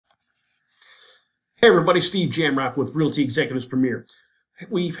Hey everybody, Steve Jamrock with Realty Executives Premier.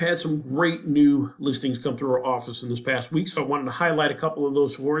 We've had some great new listings come through our office in this past week, so I wanted to highlight a couple of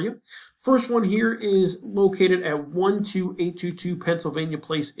those for you. First one here is located at 12822 Pennsylvania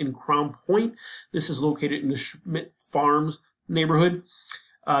Place in Crown Point. This is located in the Schmidt Farms neighborhood.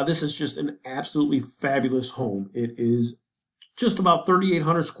 This is just an absolutely fabulous home. It is just about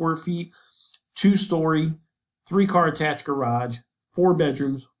 3,800 square feet, 2-story, 3-car attached garage, 4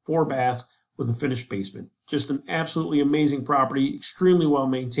 bedrooms, 4 baths, with a finished basement. Just an absolutely amazing property, extremely well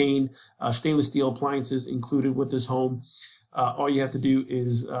maintained. Stainless steel appliances included with this home. All you have to do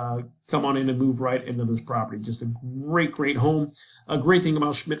is come on in and move right into this property. Just a great home. A great thing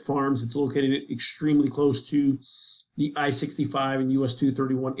about Schmidt Farms, it's located extremely close to the I-65 and US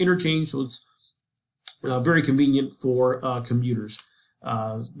 231 interchange, so it's very convenient for commuters.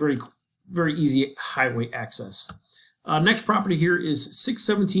 Very easy highway access. Next property here is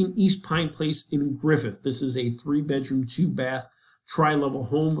 617 East Pine Place in Griffith. This is a 3-bedroom, 2-bath, tri-level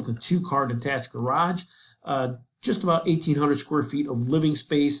home with a 2-car detached garage. Just about 1,800 square feet of living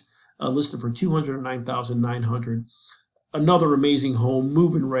space, listed for $209,900. Another amazing home,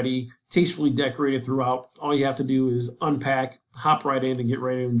 move-in ready, tastefully decorated throughout. All you have to do is unpack, hop right in, and get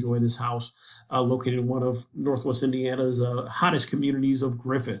ready to enjoy this house, located in one of Northwest Indiana's hottest communities of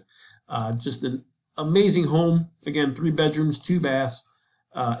Griffith. Just an amazing home. Again, 3 bedrooms, 2 baths,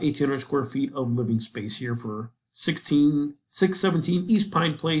 1,800 square feet of living space here for 617 East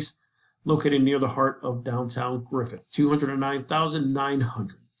Pine Place, located near the heart of downtown Griffith,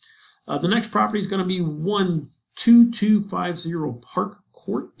 $209,900. The next property is going to be 12250 Park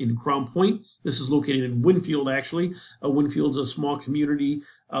Court in Crown Point. This is located in Winfield, actually. Winfield's a small community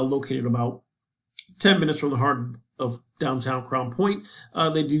located about 10 minutes from the heart of downtown Crown Point.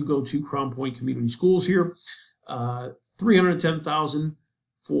 They do go to Crown Point Community Schools here. $310,000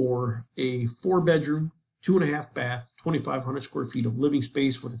 for a 4-bedroom, 2.5 bath, 2,500 square feet of living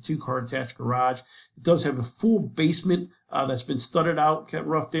space with a 2-car attached garage. It does have a full basement that's been studded out, kept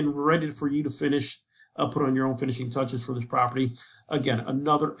roughed in, ready for you to finish, put on your own finishing touches for this property. Again,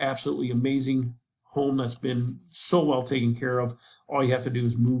 another absolutely amazing home that's been so well taken care of. All you have to do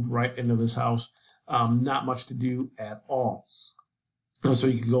is move right into this house. Not much to do at all. So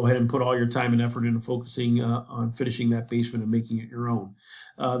you can go ahead and put all your time and effort into focusing on finishing that basement and making it your own.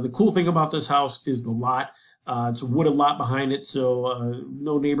 The cool thing about this house is the lot. It's a wooded lot behind it, so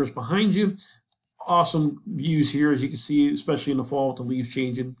no neighbors behind you. Awesome views here, as you can see, especially in the fall with the leaves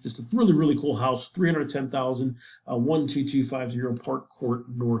changing. Just a really cool house. $310,000, 12250 Park Court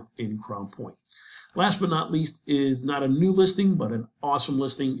North in Crown Point. Last but not least is not a new listing, but an awesome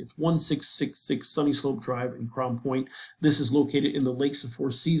listing. It's 1666 Sunny Slope Drive in Crown Point. This is located in the Lakes of Four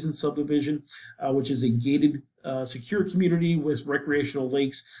Seasons subdivision, which is a gated, secure community with recreational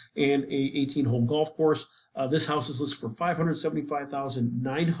lakes and a 18-hole golf course. This house is listed for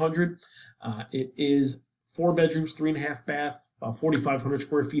 $575,900. It is 4 bedrooms, 3.5 bath, about 4,500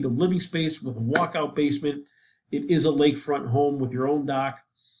 square feet of living space with a walkout basement. It is a lakefront home with your own dock.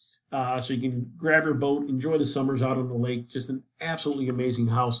 So you can grab your boat, enjoy the summers out on the lake. Just an absolutely amazing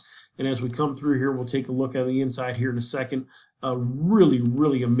house. And as we come through here, we'll take a look at the inside here in a second.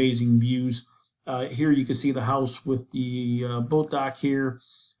 Really amazing views. Here you can see the house with the boat dock here.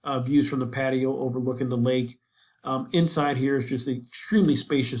 Views from the patio overlooking the lake. Inside here is just an extremely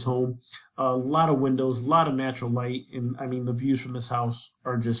spacious home. A lot of windows, a lot of natural light. And I mean, the views from this house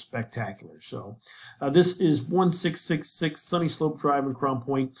are just spectacular. So this is 1666 Sunny Slope Drive in Crown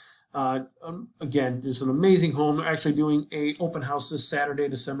Point. Again, just an amazing home. They're actually doing a open house this Saturday,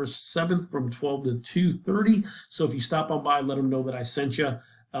 December 7th from 12 to 2:30. So if you stop on by, let them know that I sent you.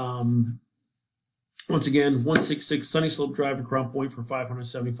 Once again, 166 Sunny Slope Drive in Crown Point for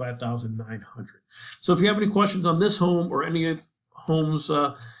 $575,900. So if you have any questions on this home or any of homes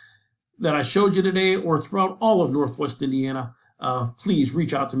that I showed you today or throughout all of Northwest Indiana, please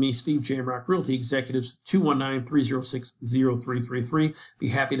reach out to me, Steve Jamrock, Realty Executives, 219-306-0333. Be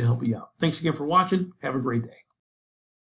happy to help you out. Thanks again for watching. Have a great day.